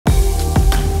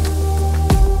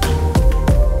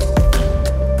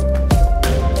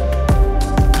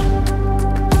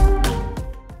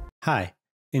Hi,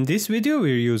 in this video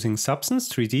we're using Substance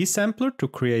 3D Sampler to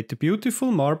create the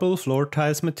beautiful marble floor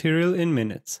tiles material in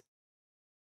minutes.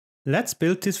 Let's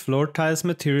build this floor tiles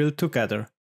material together.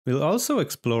 We'll also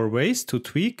explore ways to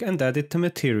tweak and edit the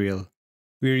material.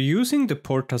 We're using the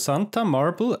Porta Santa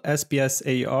Marble SBS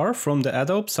AR from the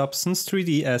Adobe Substance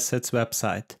 3D Assets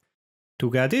website. To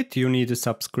get it, you need a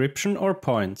subscription or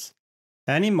points.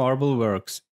 Any marble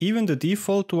works, even the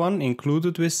default one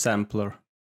included with Sampler.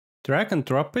 Drag and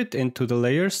drop it into the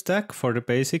layer stack for the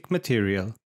basic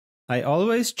material. I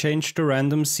always change the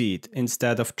random seed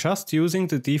instead of just using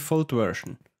the default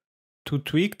version. To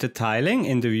tweak the tiling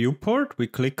in the viewport, we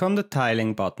click on the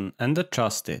tiling button and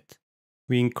adjust it.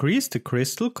 We increase the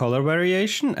crystal color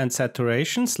variation and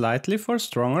saturation slightly for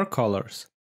stronger colors.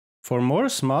 For more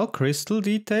small crystal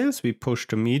details, we push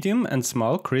the medium and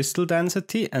small crystal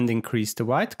density and increase the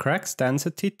white cracks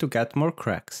density to get more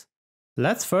cracks.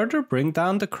 Let's further bring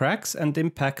down the cracks and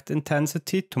impact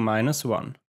intensity to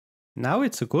 -1. Now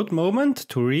it's a good moment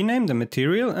to rename the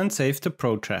material and save the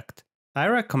project. I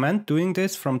recommend doing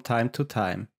this from time to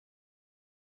time.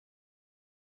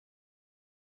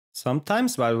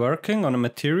 Sometimes while working on a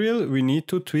material we need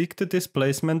to tweak the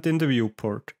displacement in the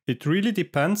viewport. It really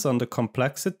depends on the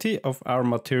complexity of our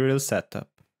material setup.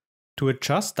 To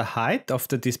adjust the height of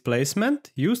the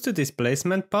displacement, use the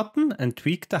displacement button and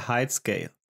tweak the height scale.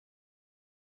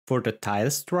 For the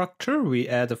tile structure, we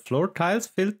add a floor tiles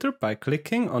filter by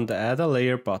clicking on the Add a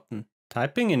Layer button,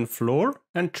 typing in floor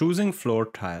and choosing floor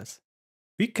tiles.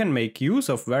 We can make use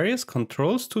of various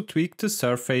controls to tweak the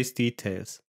surface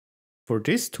details. For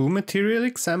this 2 material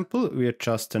example, we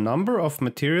adjust the number of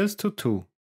materials to 2.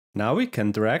 Now we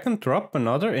can drag and drop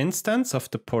another instance of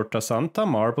the Porta Santa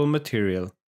marble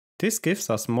material. This gives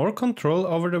us more control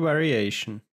over the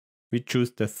variation. We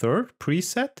choose the third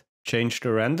preset, change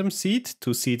the random seed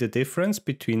to see the difference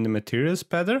between the materials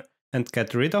better and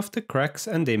get rid of the cracks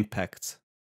and impacts.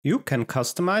 You can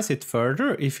customize it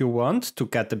further if you want to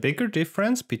get a bigger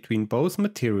difference between both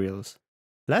materials.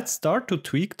 Let's start to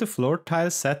tweak the floor tile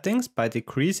settings by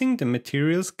decreasing the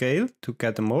material scale to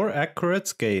get a more accurate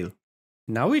scale.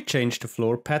 Now we change the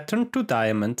floor pattern to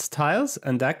diamond tiles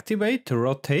and activate the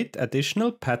Rotate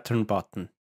Additional Pattern button.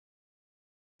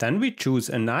 Then we choose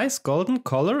a nice golden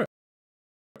color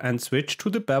and switch to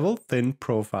the bevel thin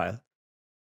profile.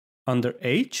 Under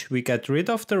H we get rid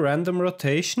of the random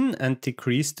rotation and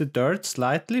decrease the dirt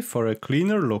slightly for a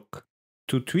cleaner look.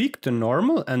 To tweak the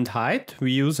normal and height,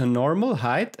 we use a normal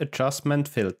height adjustment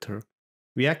filter.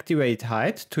 We activate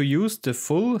height to use the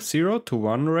full 0 to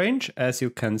 1 range as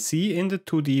you can see in the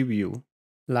 2D view.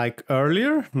 Like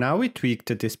earlier, now we tweak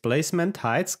the displacement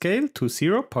height scale to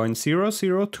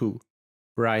 0.002.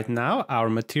 Right now our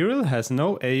material has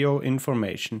no AO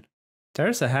information.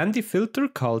 There's a handy filter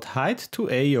called Height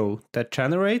to AO that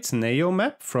generates an AO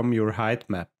map from your height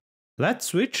map. Let's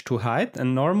switch to height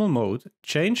and normal mode,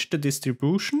 change the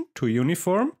distribution to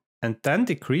uniform and then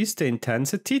decrease the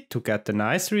intensity to get a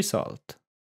nice result.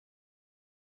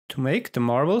 To make the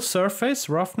marble surface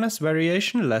roughness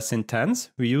variation less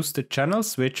intense, we use the channel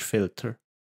switch filter.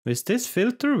 With this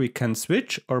filter we can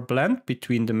switch or blend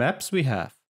between the maps we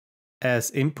have.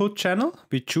 As input channel,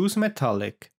 we choose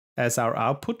metallic. As our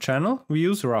output channel, we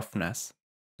use roughness.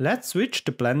 Let's switch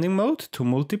the blending mode to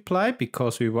multiply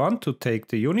because we want to take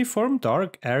the uniform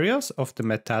dark areas of the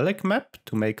metallic map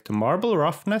to make the marble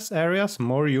roughness areas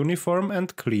more uniform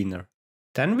and cleaner.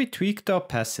 Then we tweak the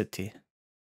opacity.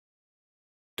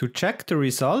 To check the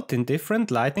result in different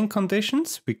lighting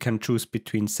conditions, we can choose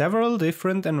between several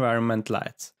different environment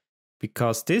lights.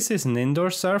 Because this is an indoor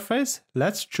surface,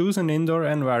 let's choose an indoor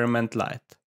environment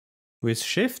light. With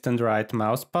Shift and right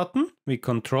mouse button, we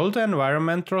control the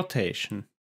environment rotation.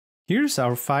 Here's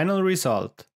our final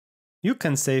result. You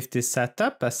can save this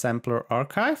setup as Sampler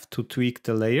archive to tweak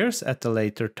the layers at a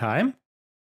later time.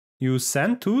 Use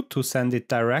Send to send it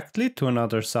directly to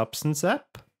another Substance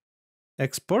app.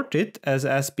 Export it as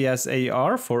SBS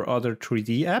AR for other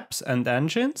 3D apps and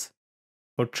engines.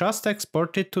 Or just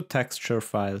export it to texture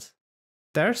files.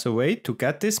 There's a way to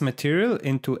get this material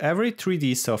into every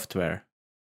 3D software.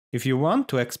 If you want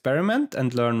to experiment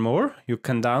and learn more, you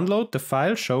can download the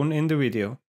file shown in the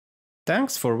video.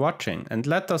 Thanks for watching and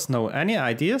let us know any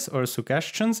ideas or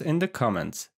suggestions in the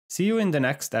comments. See you in the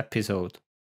next episode.